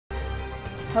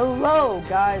Hello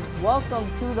guys, welcome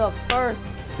to the first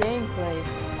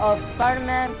gameplay of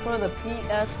Spider-Man for the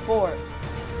PS4.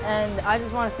 And I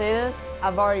just want to say this,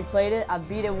 I've already played it, I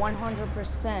beat it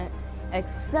 100%,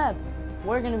 except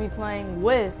we're going to be playing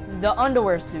with the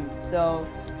underwear suit. So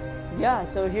yeah,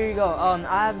 so here you go.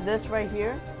 I have this right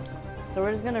here, so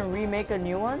we're just going to remake a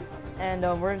new one, and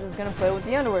we're just going to play with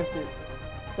the underwear suit.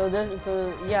 So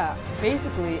yeah,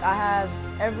 basically I have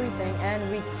everything, and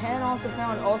we can also play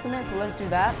on Ultimate, so let's do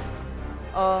that.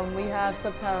 We have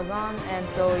subtitles on, and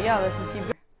so yeah, let's just keep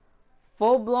it.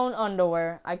 Full-blown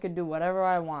underwear, I could do whatever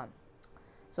I want.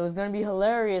 So it's gonna be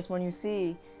hilarious when you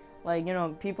see, like, you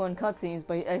know, people in cutscenes,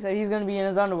 but except he's gonna be in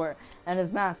his underwear and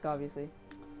his mask, obviously.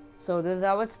 So this is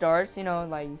how it starts, you know,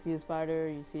 like you see a spider,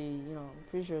 you see, you know, I'm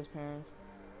pretty sure his parents,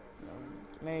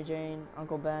 Mary Jane,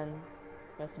 Uncle Ben,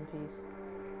 rest in peace.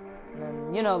 And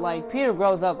then, you know, like, Peter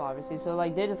grows up, obviously, so,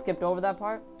 like, they just skipped over that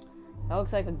part. That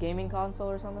looks like a gaming console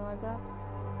or something like that.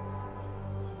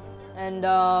 And,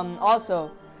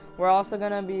 also, we're also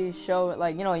gonna be showing,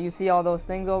 like, you know, you see all those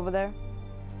things over there?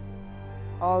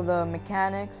 All the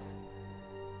mechanics.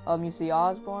 You see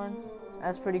Osborn.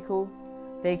 That's pretty cool.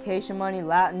 Vacation money,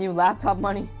 new laptop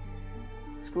money.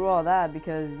 Screw all that,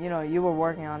 because, you know, you were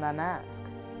working on that mask.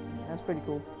 That's pretty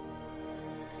cool.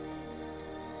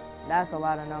 That's a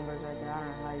lot of numbers right there. I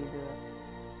don't know how you do it.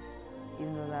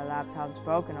 Even though that laptop's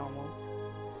broken almost.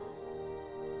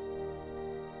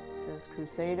 There's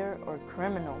Crusader or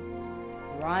Criminal.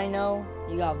 Rhino.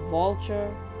 You got Vulture.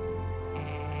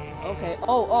 Okay.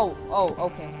 Oh,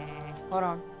 okay. Hold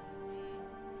on.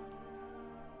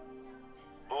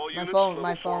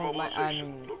 I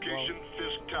mean, location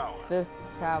Fisk Tower. Fisk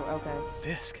Tower, okay.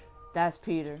 Fisk? That's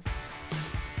Peter.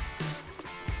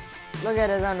 Look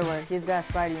at his underwear. He's got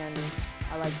Spidey ending.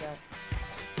 I like that.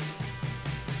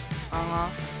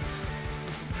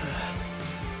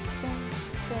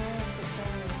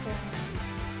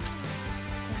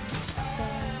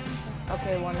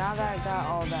 Okay, well now that I got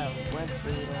all that web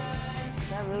fluid,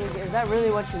 is that really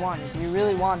what you wanted? Do you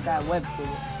really want that web fluid?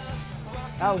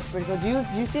 That looks pretty cool. Do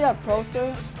you see that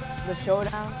poster? The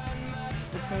showdown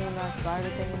between that spider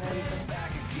thing and everything?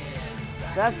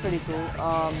 That's pretty cool.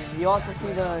 You also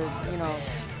see the, you know,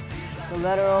 the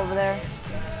letter over there.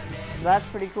 So that's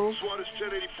pretty cool. SWAT is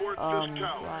 1084 at Fisk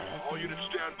Tower. All units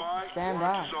stand by. Stand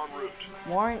Warrant by. is en route.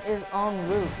 Warrant is en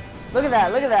route. Look at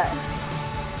that, look at that.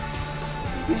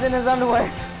 He's in his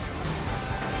underwear.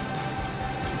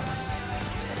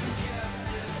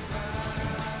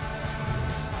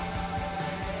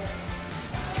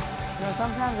 You know,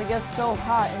 sometimes it gets so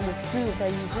hot in the suit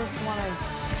that you just want to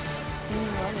be in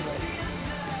your underwear.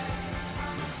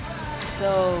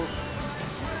 So,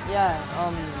 yeah,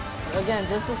 again,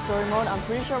 just the story mode. I'm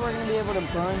pretty sure we're going to be able to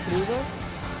burn through this,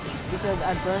 because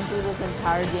I burned through this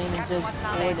entire game in just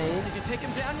 4 days. Did you take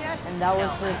him down yet? And that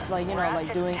was just, like, you know,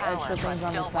 like doing extra things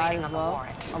on the side as well,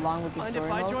 along with the story Mind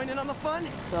if I mode. join in on the fun?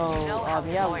 So,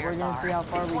 yeah, we're going to see how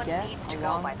far we get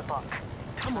along.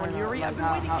 Come on, Yuri, I've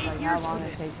been waiting 8 years for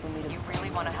this. You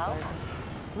really want to help?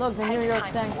 Look, the New York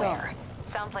Sanctum.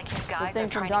 Sounds like his guys thing are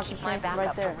from trying Dr. to keep my Strange back right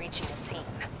up there. from reaching the scene.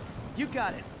 You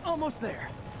got it. Almost there.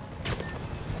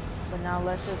 But now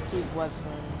let's just keep web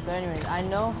swinging. So anyways, I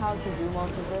know how to do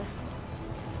most of this.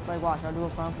 Like, watch, I'll do a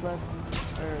front flip,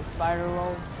 or spider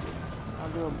roll. I'll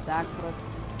do a back flip.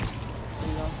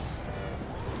 There you go.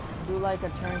 Do like a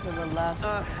turn to the left.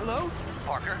 Hello?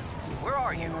 Parker, where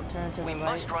are you? And a turn to We the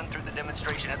must right. run through the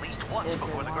demonstration at least once If it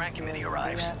before the wants grant to committee do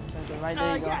arrives. that. Turn to the right,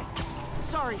 there you go. Yes.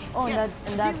 Sorry. Oh, and, yes.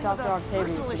 that's Dealing Dr. with a Octavius,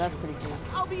 personal so that's issue. pretty cool.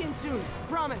 I'll be in soon.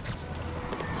 Promise.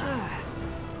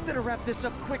 Better wrap this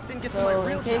up quick than get to my So,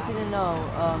 real in case job. you didn't know,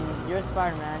 you're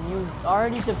Spider-Man. You've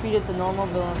already defeated the normal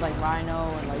villains like Rhino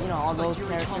and, like, you know, all those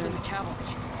characters.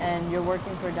 And you're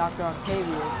working for Dr. Octavius,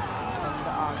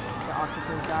 the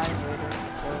octopus guy.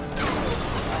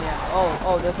 Oh yeah.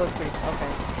 Oh, this looks pretty.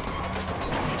 Okay.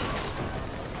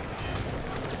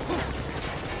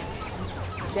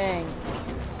 Dang.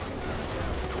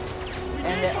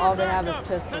 And all they have is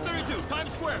pistols.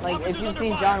 Like, if you've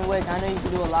seen John Wick, I know you can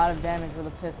do a lot of damage with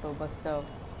a pistol, but still.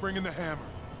 Bring in the hammer.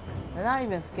 They're not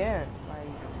even scared. Like,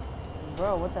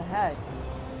 bro, what the heck?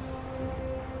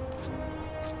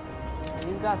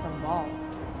 You've got some balls.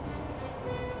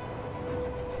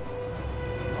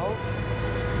 Oh.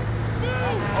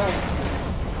 Oh.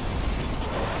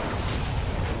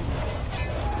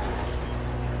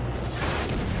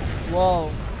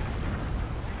 Whoa.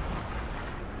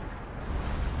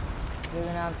 You're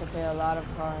gonna have to pay a lot of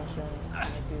car insurance in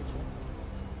the future.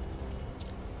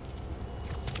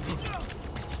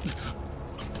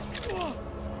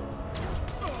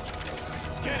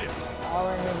 Get him! All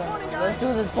in his underwear. let's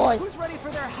do this, boys. Who's ready for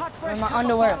their hot fresh my cup of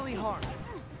underwear? bodily harm?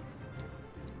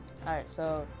 Alright,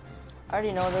 so I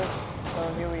already know this,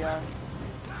 so here we are.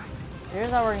 Here's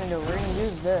how we're gonna do it. We're gonna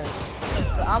use this.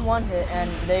 So I'm one hit, and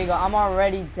there you go. I'm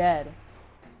already dead.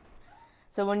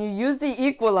 So when you use the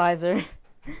equalizer,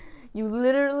 you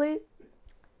literally,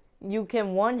 you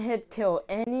can one hit kill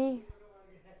any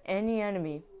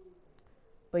enemy,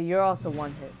 but you're also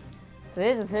one hit. So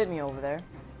they just hit me over there,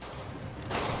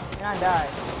 and I died.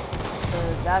 So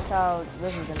that's how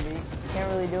this is gonna be. You can't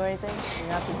really do anything.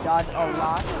 You have to dodge a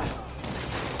lot.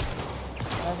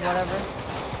 That's whatever.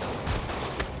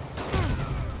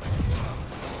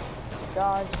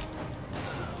 Dodge.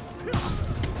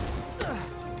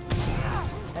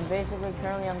 And basically,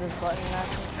 currently, I'm just button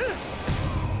mashing.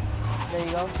 There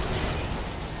you go.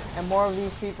 And more of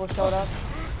these people showed up.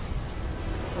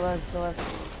 So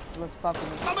let's fuck with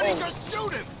them. Somebody just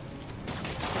shoot him!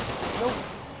 Nope.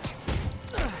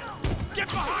 Get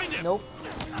behind him! Nope.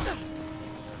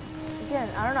 Again,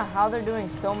 I don't know how they're doing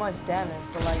so much damage,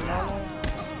 but like normally,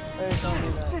 they just don't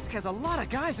do that. Fisk has a lot of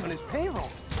guys on his payroll.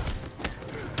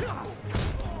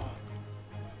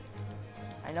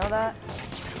 I know that.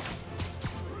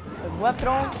 There's web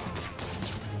throw.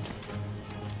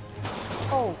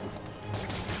 Oh.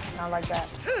 Not like that.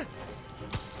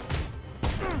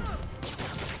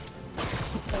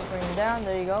 Let's bring him down.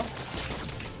 There you go.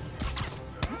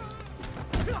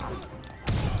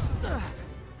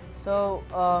 So,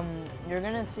 you're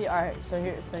gonna see. Alright, so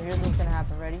here's what's gonna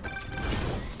happen. Ready?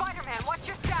 Spider-Man, what's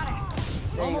your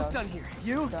status? There you Almost go. done here.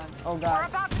 You? Done. Oh We're god.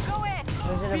 about to go in.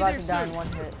 Legit Be about there to die in soon. one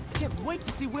hit. Can't wait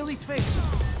to see Willie's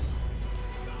face.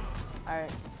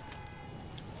 Alright.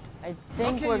 I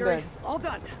think Okay, we're Yuri, good. all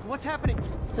done. What's happening?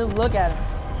 Just look at him.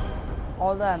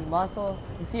 All that muscle.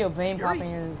 You see a vein Yuri!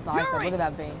 popping in his bicep. Yuri! Look at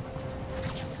that vein.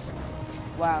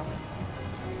 Wow.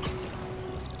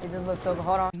 It just looks so good.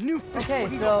 Hold on. New Fisk Okay,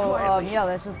 wouldn't go so quietly. yeah,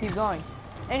 let's just keep going.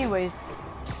 Anyways,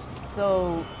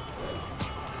 so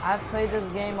I've played this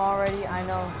game already. I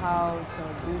know how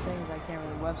to do things. I can't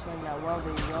really web swing that well. There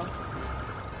you go.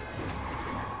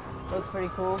 Looks pretty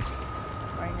cool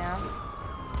right now.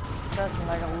 Trust me,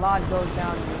 like a lot goes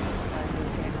down in this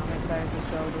game. I'm excited to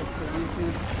show this to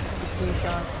YouTube, to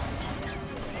Keyshawn,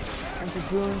 and to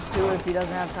Goons too. If he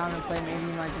doesn't have time to play,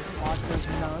 maybe he might just watch this.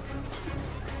 Who knows?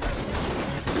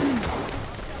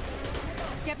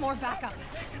 Get more backup.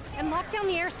 And lock down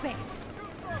the airspace.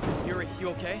 Yuri, you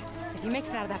okay? If he makes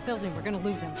it out of that building, we're gonna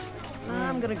lose him.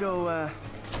 I'm gonna go,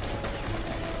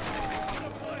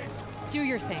 Do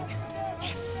your thing.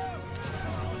 Yes!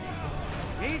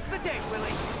 He's the day,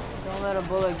 Willie! Don't let a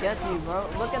bullet get to you, bro.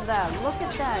 Look at that. Look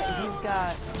at that.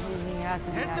 He has to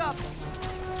be Heads happy. up!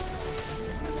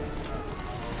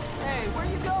 Hey, where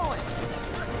you going?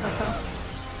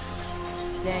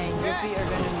 Dang, your feet are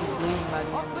gonna be bleeding by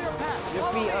the All end. clear path. Your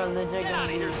feet are legit Get out gonna of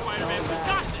be here, so Spider-Man. We bad.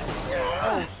 got this!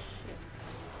 Oh,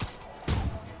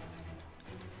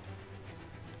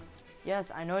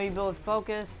 yes, I know you build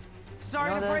focus. Sorry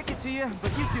Know to this. break it to you,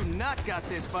 but you do not got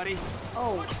this, buddy.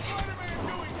 Oh,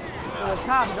 so the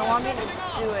cops don't want me to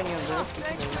do any of this.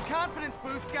 Thanks for the confidence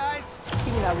boost, guys.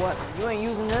 Give me that weapon. You ain't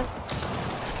using this.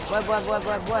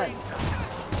 What?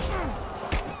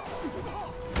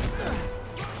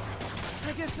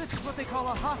 I guess this is what they call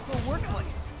a hostile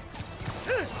workplace.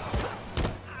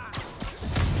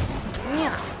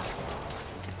 Yeah.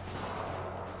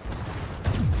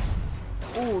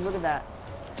 Ooh, look at that.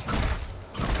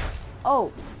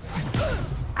 Oh.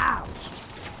 Ouch.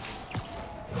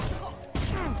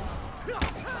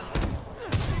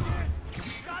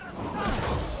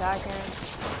 Attacking.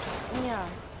 Yeah.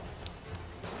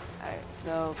 Alright,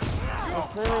 so there's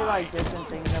clearly like different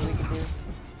things that we can do.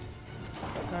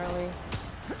 Currently.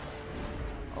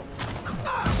 Oh.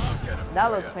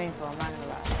 That looks painful, I'm not gonna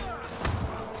lie.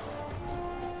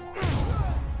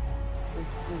 This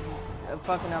is a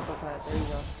fucking uppercut. There you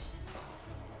go.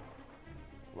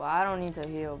 Well, I don't need to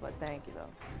heal, but thank you though.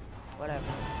 Whatever.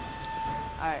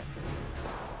 Alright.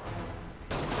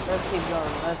 Let's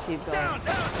keep going.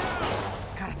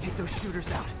 Gotta take those shooters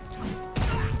out.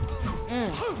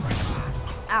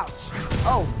 Ouch.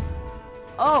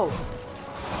 Oh.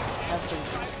 That's pretty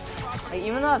good. Like,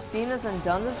 even though I've seen this and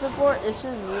done this before, it's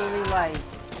just really like,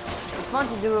 it's fun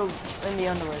to do in the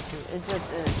underwear too. It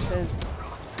just is.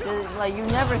 Cause like,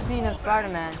 you've never seen a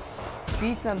Spider-Man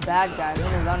beat some bad guys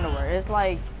in his underwear. It's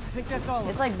like, I think that's all.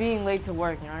 it's like being late to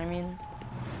work, you know what I mean?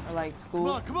 Or like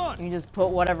school. Come on. You just put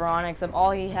whatever on, except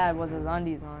all he had was his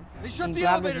undies on. They shut He the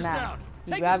grabbed his elevators mask. down.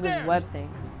 He Take the grabbed his stairs. web thing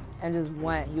and just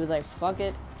went. He was like, fuck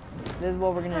it. This is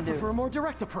what we're I gonna prefer a do. more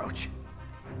direct approach.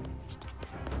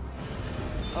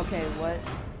 Okay, what?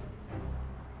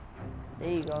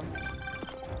 There you go.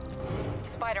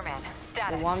 Spider-Man,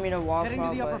 status. They want me to walk Heading to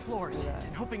up, the upper but floors screw that.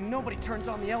 and hoping nobody turns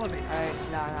on the elevator. Alright,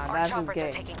 nah, Our that's just choppers are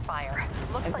gay. taking fire.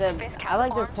 Looks Like like Fisk has I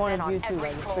like this armed point men of view on too, every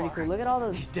like it's pretty floor. cool. Look at all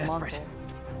those He's desperate. muscle.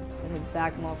 And his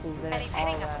back muscles there. And he's all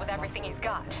hitting us that with everything muscle. he's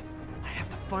got. I have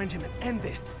to find him and end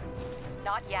this.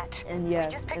 Not yet. And We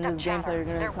yes, just in picked up this gameplay chatter. we're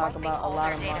gonna They're talk wiping about a all lot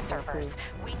their of data muscle servers. too.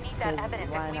 We need that 'Cause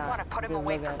evidence why if we not? want to put him Just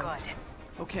away look for at good. him.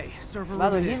 Okay, server By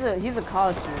the room way, it is. he's a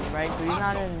college student, right? So he's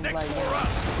not in like That's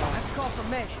a call from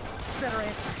May. Better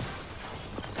answer.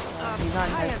 he's not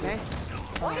in high Hiya, school. May.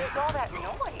 What is all that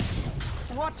noise?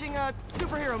 Watching a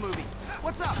superhero movie.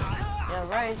 What's up? Yeah,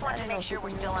 right. Just wanted to make sure we're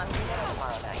still on video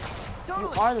tomorrow night.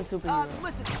 Totally. You are the superhero.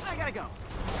 Listen, I gotta go.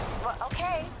 Well,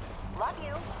 okay. Love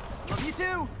you. Love you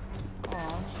too.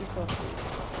 Aw, she's so sweet.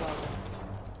 Love her.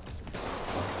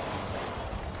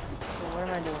 So what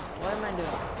am I doing? What am I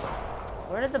doing?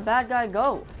 Where did the bad guy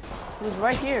go? He was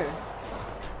right here.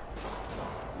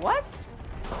 What?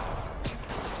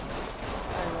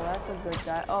 Alright, well that's a good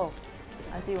guy. Oh,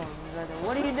 I see one. He's right there.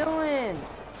 What are you doing?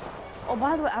 Oh,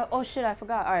 by the way, oh shit, I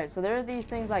forgot. Alright, so there are these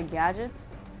things like gadgets.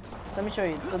 Let me show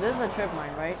you. So this is a trip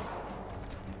mine, right?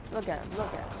 Look at it,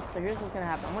 look at it. So here's what's gonna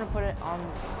happen. I'm gonna put it on,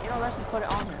 you know, let's just put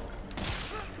it on him.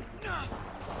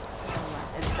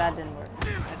 That didn't work.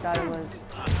 I thought it was.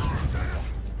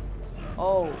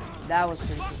 Oh, that was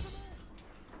pretty cool.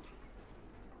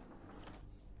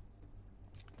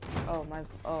 Oh my.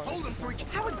 Oh. Hold him, freak.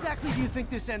 How exactly do you think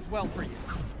this ends well for you?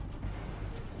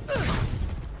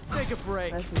 Take a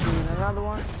break. Let's just do another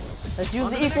one. Let's use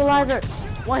the equalizer.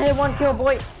 One hit, one kill,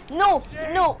 boy. No,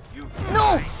 no,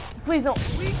 no. Please no.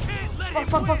 Fuck,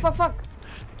 fuck, fuck, fuck, fuck.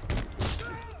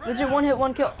 Legit one hit,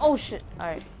 one kill. Oh shit. All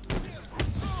right.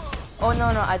 Oh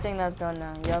no, no. I think that's done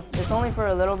now. Yep. It's only for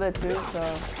a little bit too, so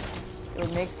it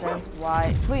would make sense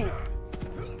why. Please.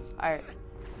 All right.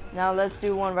 Now let's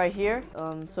do one right here.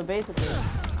 So basically,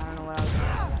 I don't know what I was doing.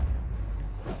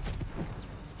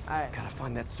 Alright. Gotta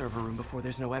find that server room before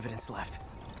there's no evidence left.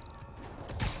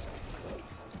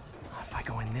 If I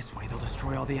go in this way, they'll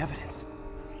destroy all the evidence.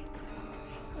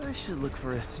 I should look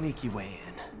for a sneaky way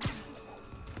in.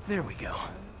 There we go.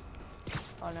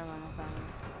 Oh, never mind, I found it.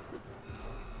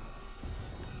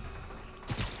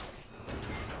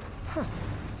 Huh.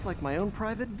 It's like my own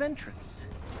private ventrance.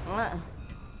 What?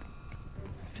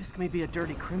 Fisk may be a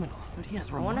dirty criminal, but he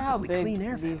has I wonder how remarkably clean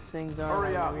air big these vents. things are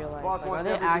Hurry like, up. in real life. Boss Like, are wants they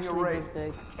everything actually erased. this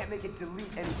big? Can't make it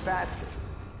delete any faster.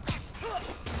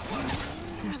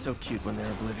 They're so cute when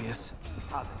they're oblivious.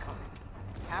 How's it coming?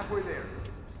 Halfway there.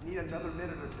 Need another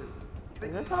minute or two.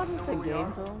 Is this all just a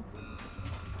game to them?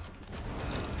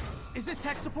 Is this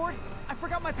tech support? I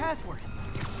forgot my password.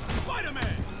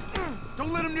 Spider-Man!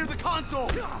 Don't let him near the console!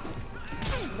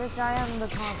 Bitch, I am the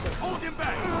concert. Hold him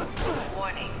back!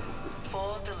 Warning.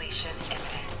 Full deletion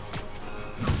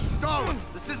imminent. Darling,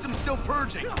 the system's still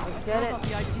purging! Let's get it.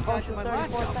 The IT Oh, guys shoot, in my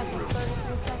 34 laptop seconds, room.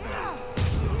 33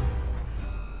 seconds.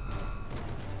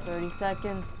 30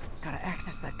 seconds. Gotta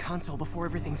access that console before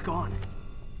everything's gone.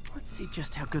 Let's see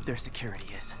just how good their security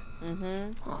is.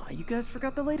 Mm-hmm. Aw, you guys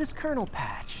forgot the latest kernel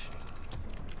patch.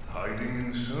 Hiding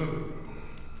in server.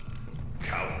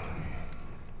 Cowardly.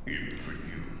 Even for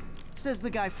you. Says the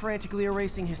guy frantically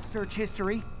erasing his search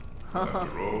history.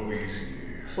 After all these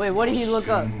years. Wait, what did he look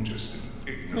up? still just an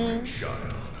ignorant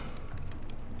child.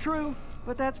 True,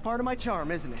 but that's part of my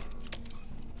charm, isn't it?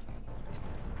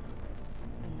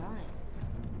 Nice.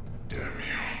 Damn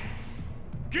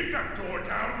you. Get that door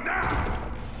down now!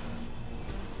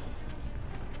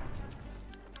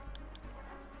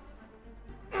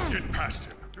 Get past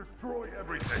him. Destroy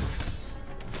everything.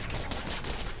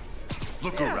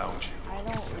 Look around you. I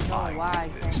don't know why I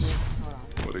can't do. Hold on.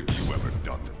 What have you ever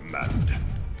done that mattered?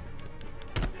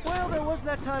 Well, there was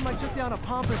that time I took down a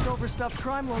pompous, overstuffed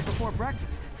crime lord before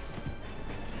breakfast.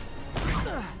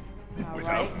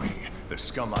 Without me, the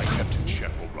scum I kept in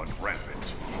check will run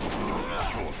rampant.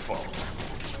 Your fault.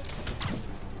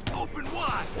 Open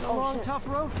wide! Been a long, tough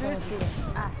road, Fisk.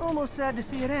 Almost sad to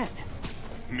see it end.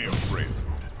 Mere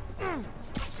prelude.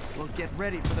 We'll get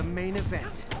ready for the main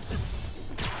event.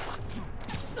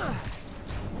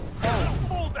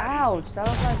 Ouch, that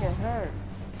looks like it hurt.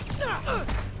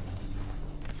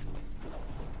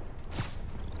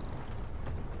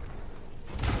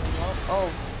 Oh,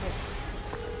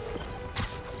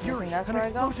 Yuri, that's an where I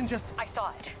go? explosion just... I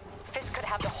saw it. Fisk could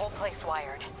have the whole place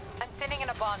wired. I'm sending in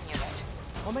a bomb unit.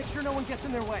 I'll make sure no one gets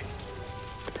in their way.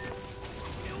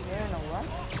 there in a what?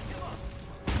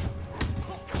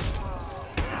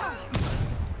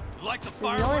 Like the The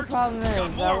only fireworks? problem is Got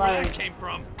that, more where like, that came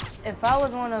from. if I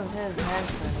was one of his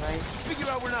henchmen, right? Figure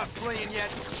out we're not playing yet.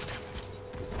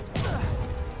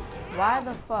 Why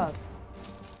the fuck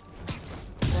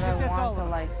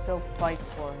like still fight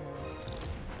for him?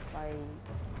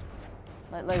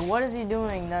 Like what is he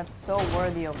doing that's so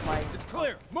worthy of fighting? It's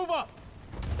clear. Move up.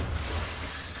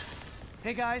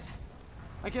 Hey guys,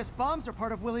 I guess bombs are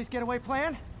part of Willie's getaway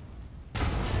plan?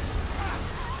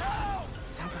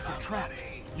 Sounds like they're trapped.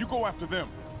 You go after them.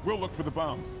 We'll look for the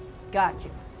bombs. Got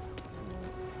you.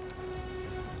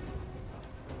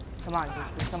 Come on,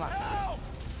 Jesus, come on.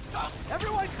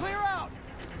 Everyone clear out!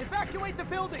 Evacuate the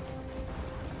building!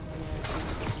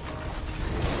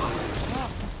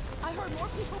 I heard more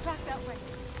people back that way.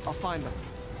 I'll find them.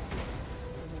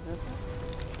 Is it this one?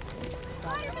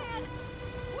 Spider-Man!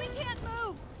 We can't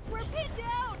move! We're pinned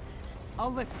down!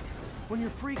 I'll lift it. When you're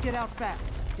free, get out fast.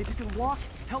 If you can walk,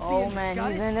 help the Oh injured. man,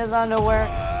 Got he's it? in his underwear.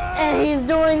 And he's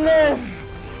doing this!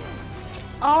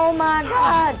 Oh my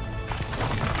god!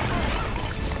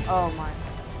 Oh my.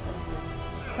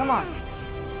 Come on.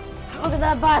 Look at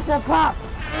that bicep pop!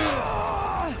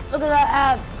 Look at that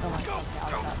ab! Oh my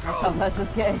god, that's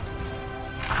just gay.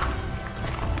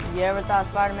 You ever thought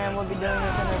Spider-Man would be doing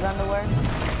this in his underwear?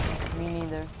 Me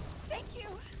neither. Thank you!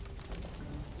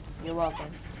 You're welcome.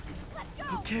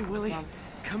 Okay, Willie.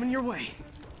 Coming your way.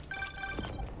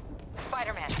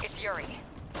 Spider-Man, it's Yuri.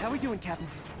 How we doing, Captain?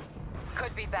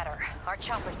 Could be better. Our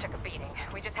choppers took a beating.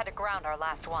 We just had to ground our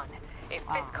last one. If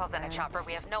Fisk calls in a chopper,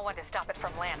 we have no one to stop it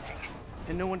from landing.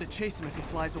 And no one to chase him if he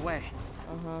flies away.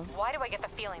 Why do I get the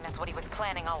feeling that's what he was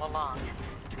planning all along?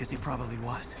 Because he probably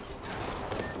was.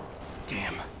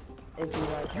 Damn. It'd be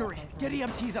like that Yuri, sometimes. get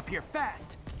EMTs up here,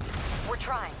 fast! We're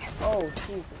trying. Oh,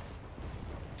 Jesus.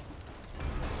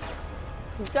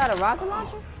 He's got a rocket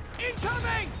launcher?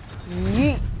 Incoming!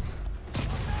 Yeet!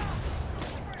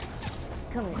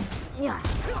 Come here. Yeah.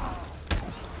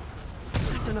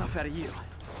 That's enough out of you.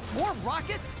 More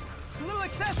rockets? A little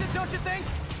excessive, don't you think?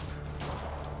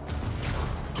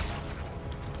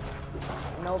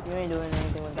 Nope, you ain't doing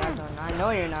anything with that gun. I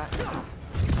know you're not.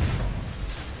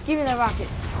 Give me that rocket.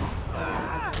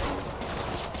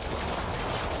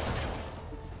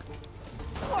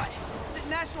 What? Is it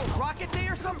National Rocket Day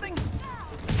or something?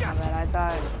 My bad, I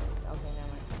thought... Okay, never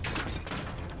mind.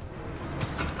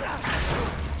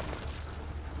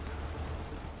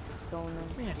 What's going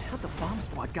on? Man, how'd the bomb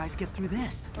squad guys get through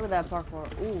this? Look at that parkour.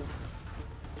 Ooh.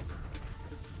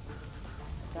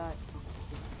 That.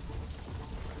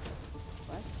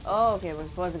 What? Oh, okay, we're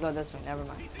supposed to go this way. Never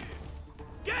mind.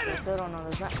 Get I him! still don't know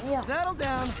this. Yeah. Settle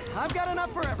down. I've got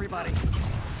enough for everybody.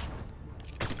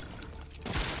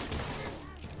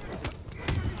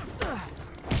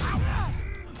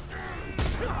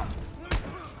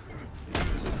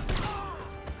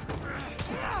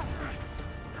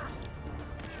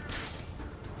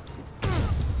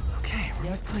 Okay,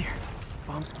 room is clear.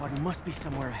 Bomb squad must be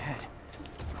somewhere ahead.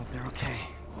 Hope they're okay.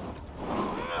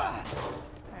 Alright,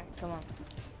 come on.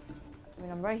 I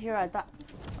mean, I'm right here. I thought...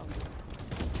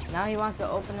 Okay. Now he wants to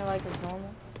open it like it's normal.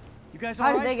 You guys How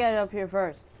all did right? they get up here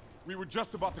first? We were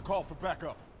just about to call for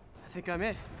backup. I think I'm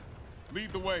it.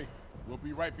 Lead the way. We'll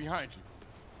be right behind you.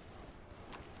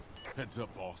 Heads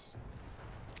up, boss.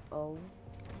 Oh.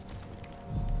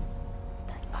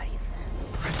 That's Spidey sense.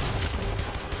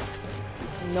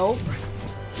 Nope.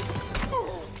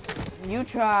 You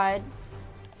tried.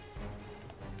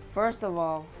 First of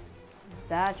all,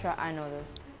 I know this.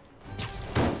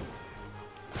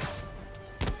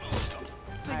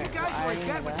 So Alright, you guys well, I were already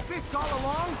dead knew with that. Fisk all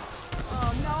along?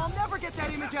 Oh no, I'll never get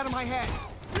that image out of my head.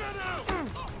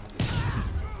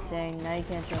 Dang, now you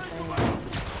can't trust anyone.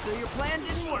 So your plan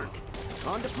didn't work.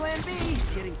 On to plan B,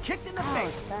 getting kicked in the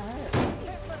Ouch, face. that hurt.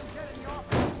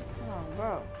 Hold on,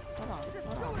 bro. Hold on.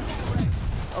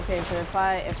 Okay, so if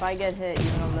I get hit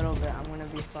even a little bit, I'm gonna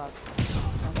be fucked.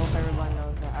 I hope everyone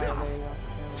knows that. Alright, there you go.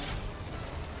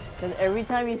 Because every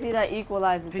time you see that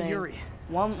equalizer Hey thing, Yuri,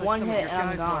 one looks like some of hit your and I'm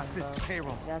guys were on gone. Fisk's Bro.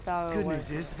 payroll. That's how it Good works.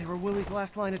 news is, they were Willie's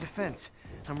last line of defense.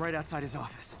 I'm right outside his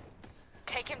office.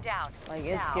 Take him down. Like,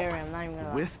 it's now. scary, I'm not even gonna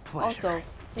lie. With pleasure. Also,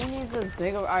 he needs this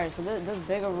bigger, alright, so this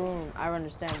bigger room, I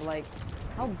understand, but like,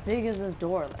 how big is this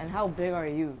door, and how big are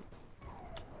you?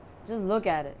 Just look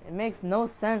at it. It makes no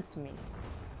sense to me.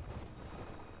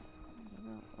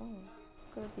 Oh,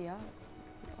 look at the artifacts.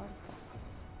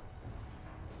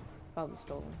 Probably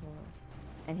stolen, who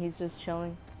knows. And he's just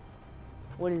chilling.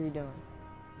 What is he doing?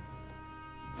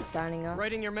 Signing up?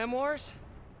 Writing your memoirs?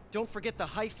 Don't forget the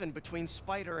hyphen between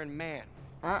spider and man.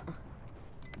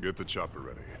 Get the chopper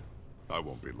ready. I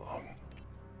won't be long.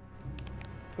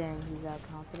 Dang, he's that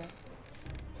confident.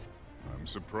 I'm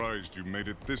surprised you made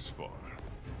it this far.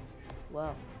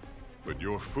 Well, But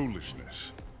your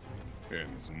foolishness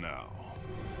ends now.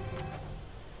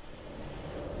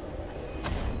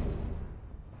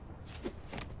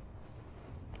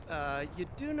 You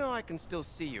do know I can still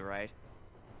see you, right?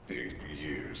 8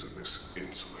 years of this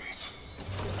insolence.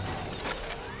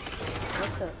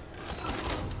 What the?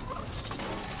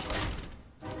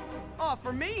 Oh,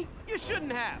 for me? You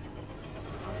shouldn't have.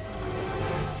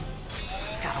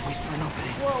 Gotta wait for an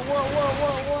opening. Whoa, whoa, whoa,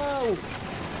 whoa, whoa!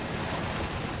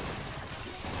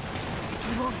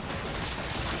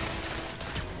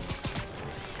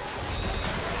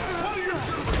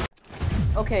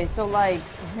 Okay, so like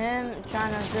him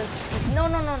trying to just no.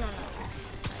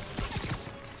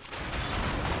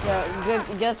 Yeah,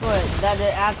 guess what? That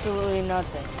did absolutely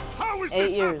nothing. How is 8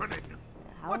 this years. happening?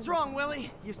 What's wrong,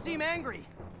 Willie? You seem angry.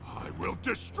 I will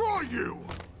destroy you!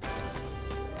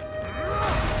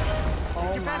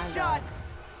 Oh Your my best God. shot.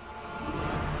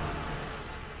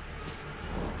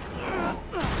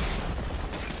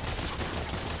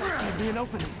 There'll be an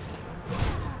opening.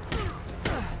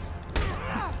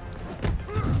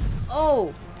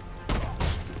 Oh!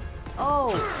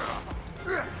 Oh!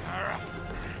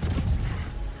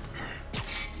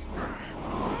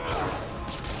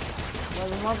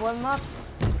 Web him up.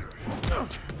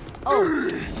 Oh!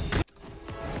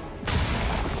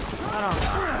 Hold on.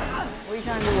 What are you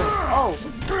trying to do? Oh!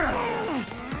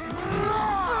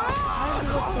 How does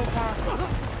he look so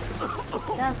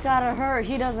powerful? That's gotta hurt.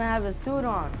 He doesn't have his suit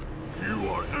on. You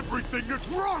are everything that's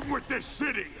wrong with this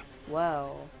city!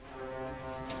 Well.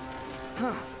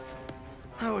 Huh.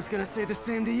 I was gonna say the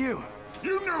same to you.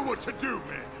 You know what to do,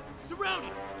 man! Surround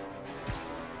him!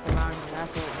 Surround me.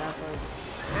 That's what.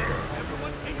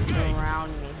 Everyone engage!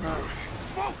 Surround me, huh?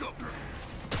 Smoke him!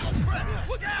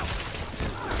 Look out!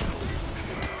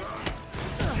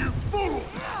 You fool!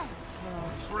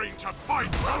 Trained to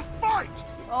fight, so fight!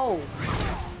 Oh.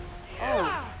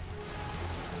 Oh.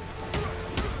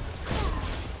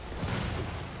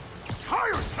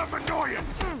 Tiresome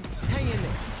annoyance! Hang in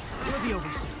there. We'll be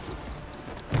over soon.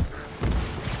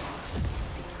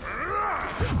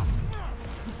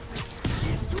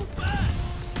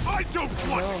 I don't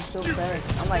want No, I'm so excuses!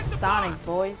 fast. I'm like Sonic,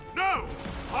 boys. No!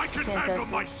 I can Can't handle touch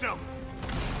me. myself!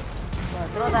 No,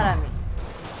 throw that at me.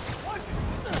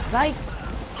 Psych!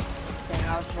 Dang,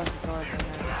 I was supposed to throw it in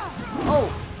there. Oh!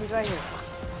 He's right here.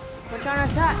 We're trying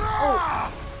to attack! Oh!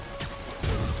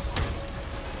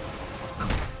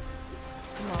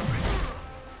 Come on.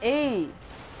 Hey!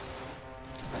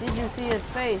 Did you see his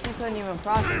face? He couldn't even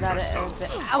process that.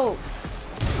 Ow!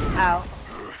 Ow.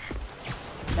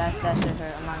 That shit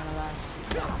hurt, I'm not gonna lie.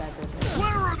 That did hurt.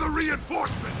 Where are the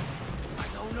reinforcements? I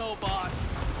don't know, boss.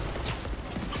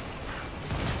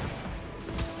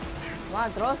 Come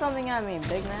on, throw something at me,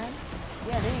 big man.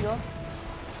 Yeah, there you go.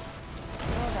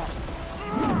 Throw that.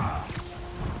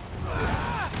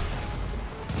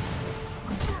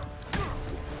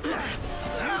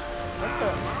 What the?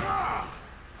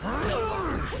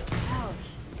 Ouch.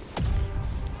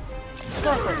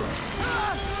 Suffer.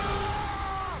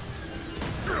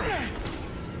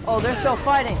 Oh, they're still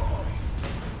fighting.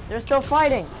 They're still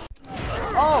fighting.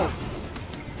 Oh.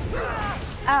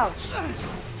 Ouch.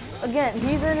 Again,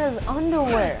 he's in his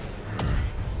underwear.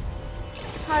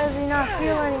 How does he not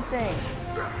feel anything?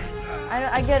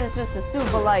 I get it's just a suit,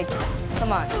 but like,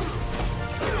 come on.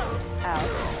 Ouch.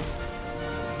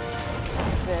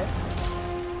 This.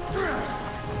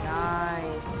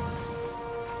 Nice.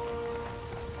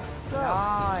 So,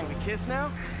 Nice. we kiss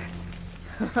now?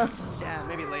 Yeah,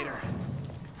 maybe later.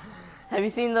 Have you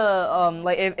seen the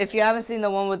like if you haven't seen the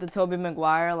one with the Tobey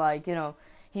Maguire, like, you know,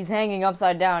 he's hanging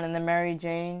upside down and then Mary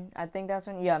Jane, I think that's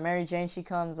when, yeah, Mary Jane, she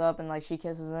comes up and like she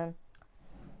kisses him.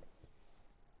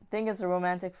 I think it's a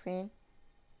romantic scene.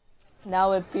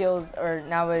 Now it feels, or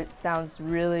now it sounds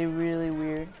really, really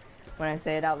weird when I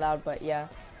say it out loud, but yeah.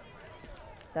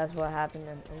 That's what happened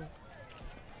and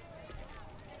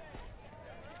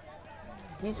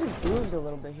he's just bruised a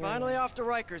little bit here. Finally off to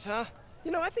Rikers, huh? You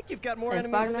know, I think you've got more And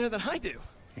enemies in Spider-Man? there than I do.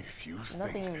 If you Nothing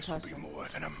think even this will touched be him. more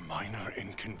than a minor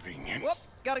inconvenience... Whoop,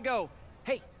 gotta go.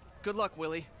 Hey, good luck,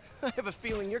 Willie. I have a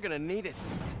feeling you're gonna need it.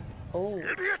 Oh.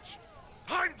 Idiot!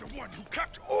 I'm the one who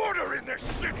kept order in this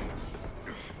city!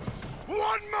 1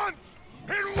 month!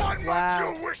 In 1 Wow.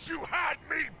 month you'll wish you had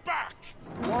me back!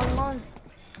 1 month?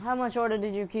 How much order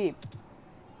did you keep?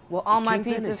 Will all my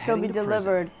Kingpin pizzas is still be heading to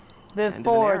delivered End of an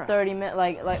before era. 30 minutes,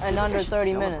 like in under should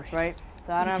 30 minutes, celebrate. right?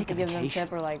 So I don't have to take a give them vacation.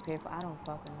 tip or like pay for, I don't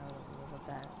fucking know what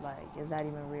that, like, is that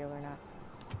even real or not?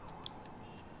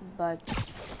 But,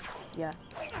 yeah.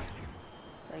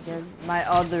 So I guess my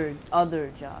other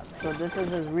job. So this is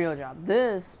his real job.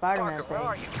 This Spider-Man Parker, where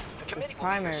are thing you? The is committee his will be here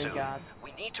primary soon. job.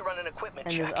 We need to run an equipment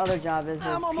And check. his other job is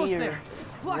his I'm almost Peter there.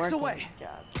 Blocks working away.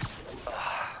 job.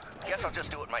 Guess I'll just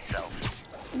do it myself.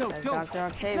 No, That's don't.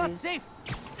 Dr. It's not Octavius. safe.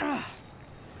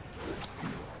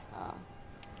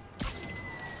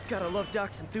 Gotta love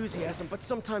Doc's enthusiasm, but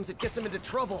sometimes it gets him into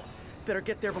trouble. Better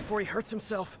get there before he hurts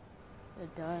himself.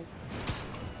 It does.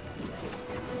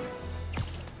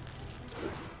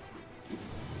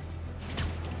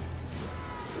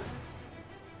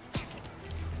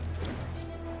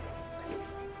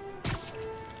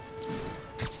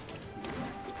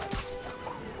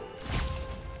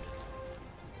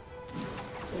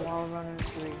 Wall runner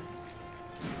 3. Nice.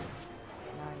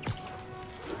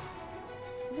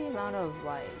 The amount of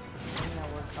like thing that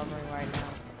we're covering right now.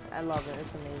 I love it.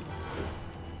 It's amazing.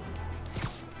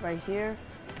 Right here.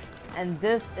 And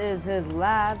this is his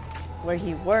lab where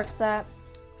he works at.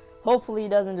 Hopefully he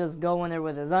doesn't just go in there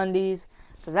with his undies.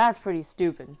 So that's pretty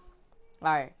stupid.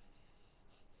 Alright.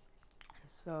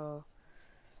 So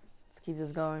let's keep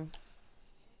this going.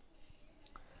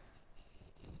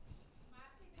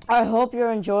 I hope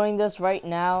you're enjoying this right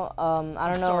now.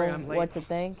 I don't know what to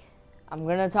think. I'm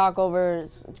gonna talk over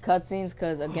cutscenes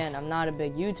because again, I'm not a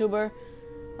big YouTuber.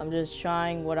 I'm just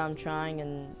trying what I'm trying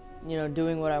and, you know,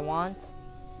 doing what I want.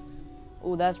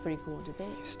 Oh, that's pretty cool. Did they?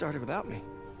 You started without me.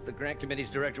 The grant committee's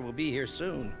director will be here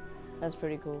soon. That's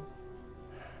pretty cool.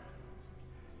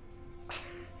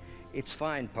 It's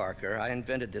fine, Parker. I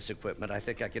invented this equipment. I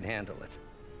think I can handle it.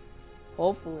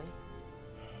 Hopefully.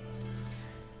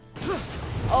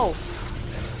 Oh.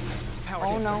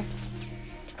 Oh no.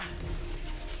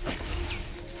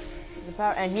 The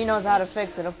power, and he knows how to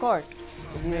fix it, of course.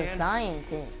 He's a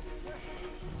scientist.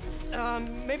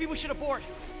 Maybe we should abort.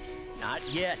 Not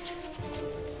yet.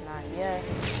 Not yet.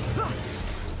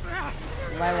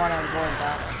 You might want to avoid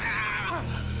that.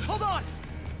 Hold on.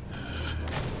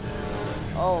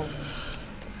 Oh.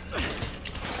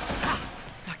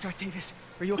 Dr. Octavius,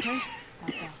 are you okay?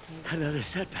 Another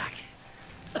setback.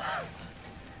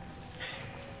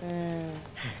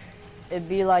 It'd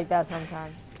be like that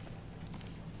sometimes.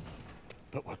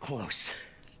 But we're close.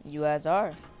 You guys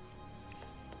are.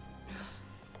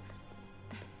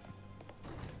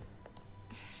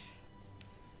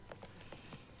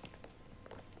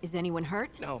 Is anyone hurt?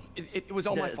 No, it was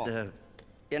all my fault. The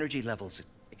energy levels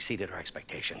exceeded our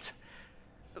expectations.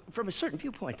 From a certain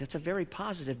viewpoint, that's a very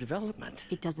positive development.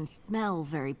 It doesn't smell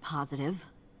very positive.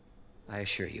 I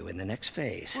assure you, in the next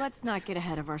phase. Let's not get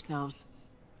ahead of ourselves.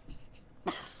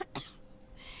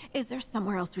 Is there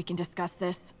somewhere else we can discuss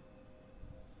this?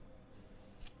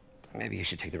 Maybe you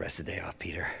should take the rest of the day off,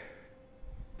 Peter.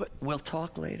 But we'll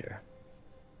talk later.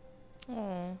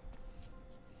 Again,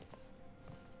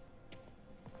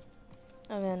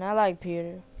 I like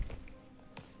Peter.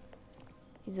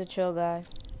 He's a chill guy.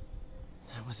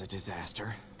 That was a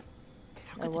disaster.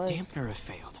 How It could was. the dampener have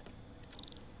failed?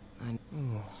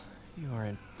 Ooh, you are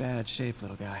in bad shape,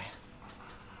 little guy.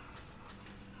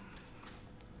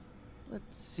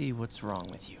 Let's see what's wrong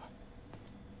with you.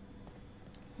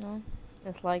 No,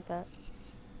 it's like that.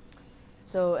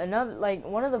 So another, like,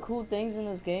 one of the cool things in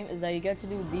this game is that you get to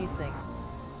do these things,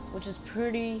 which is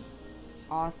pretty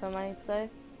awesome, I'd say.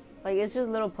 Like, it's just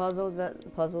little puzzles that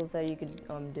you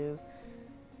could do,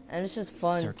 and it's just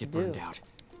fun Circuit to do. burned out.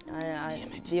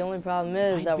 Damn it. The only problem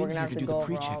is If that I'd we're been gonna here have to do go the over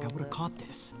pre-check, all I of would have this. caught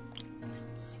this.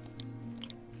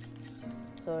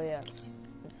 So yeah,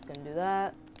 I'm just gonna do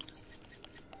that.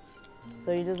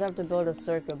 So you just have to build a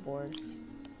circuit board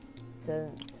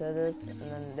to this, and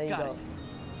then there you go.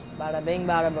 Bada bing,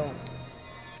 bada boom.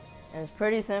 And it's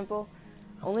pretty simple.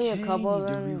 Only a couple of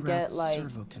them get like,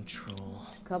 servo control.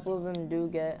 a couple of them do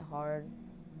get hard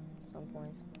at some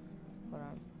points. Hold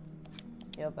on.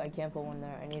 Yep, I can't put one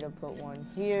there. I need to put one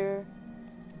here.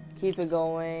 Keep it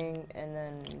going, and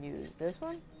then use this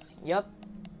one. Yep.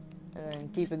 And then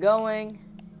keep it going.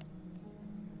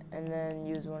 And then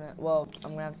use one of, well,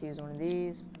 I'm gonna have to use one of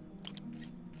these.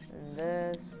 And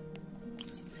this.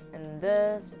 And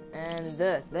this. And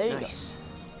this. There you Nice.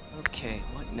 Okay,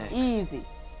 what next? go. Easy.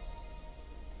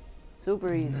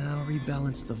 Super easy. Now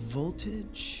rebalance the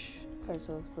voltage. Okay,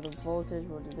 so for the voltage,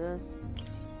 we'll do this.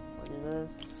 We'll do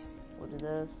this. We'll do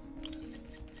this.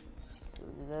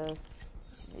 We'll do this.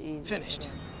 Easy. Finished.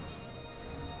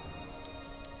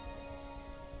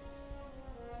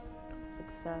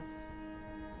 Success.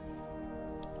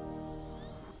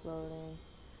 Loading.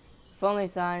 If only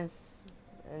science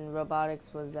and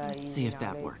robotics was that Let's easy see if that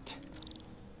nowadays. worked.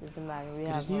 Just imagine, we Good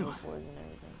have as new. hoverboards and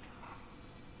everything.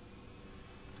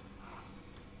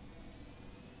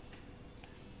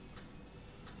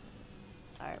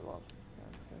 Alright, well,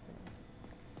 that's it.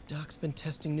 Doc's been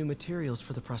testing new materials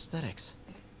for the prosthetics.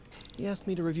 He asked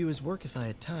me to review his work if I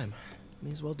had time.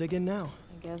 May as well dig in now.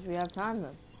 I guess we have time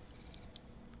then.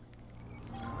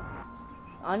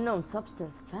 Unknown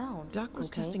substance found. Doc was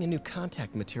Okay. testing a new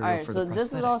contact material Alright, for so the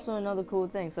prosthetic. this is also another cool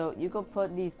thing. So you could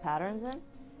put these patterns in,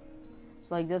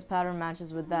 So like this pattern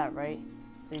matches with that, right?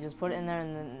 So you just put it in there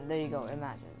and then there you go, it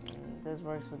matches. And this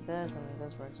works with this and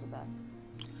this works with that.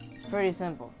 It's pretty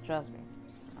simple, trust me.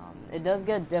 It does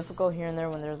get difficult here and there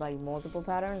when there's like multiple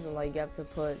patterns and like you have to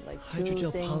put like two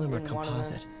Hydrogel things polymer in one of them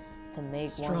composite. to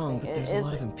make Strong, one but thing. there's a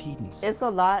lot of impedance. It's a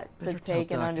lot to Better take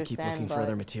tell and Doc to keep understand, looking for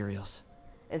other but materials.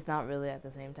 it's not really at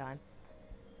the same time.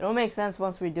 It'll make sense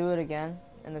once we do it again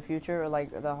in the future, or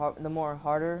like the more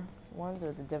harder ones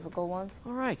or the difficult ones.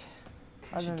 All right.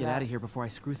 I Other should than get that- out of here before I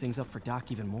screw things up for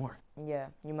Doc even more. Yeah,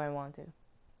 you might want to.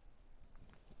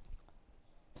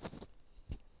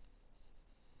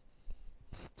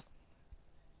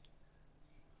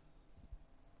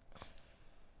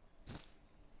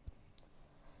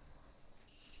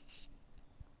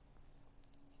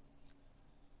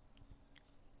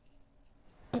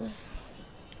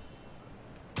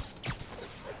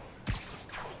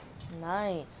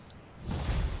 Nice.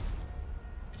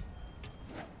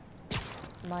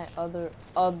 My other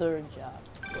job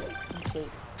complete.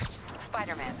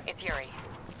 Spider-Man, it's Yuri.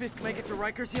 Fisk make it to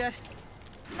Rikers yet?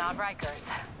 Not Rikers.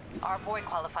 Our boy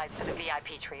qualifies for the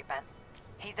VIP treatment.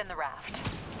 He's in the raft.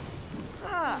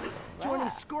 Ah, joining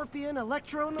Scorpion,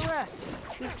 Electro, and the rest.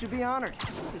 Fisk should be honored.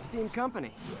 It's a steam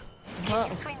company. Can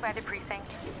you swing by the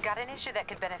precinct? Got an issue that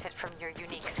could benefit from your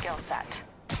unique skill set.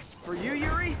 For you,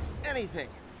 Yuri? Anything.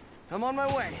 I'm on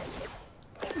my way.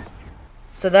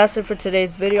 So that's it for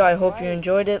today's video. I hope you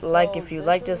enjoyed it. Like if you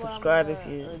liked it, subscribe if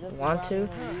you want to.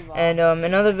 And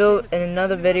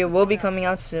another video will be coming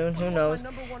out soon. Who knows?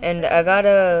 And I got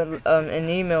an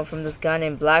email from this guy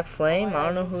named Black Flame. I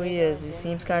don't know who he is. He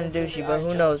seems kind of douchey, but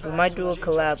who knows? We might do a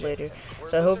collab later.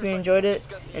 So I hope you enjoyed it,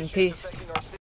 and peace.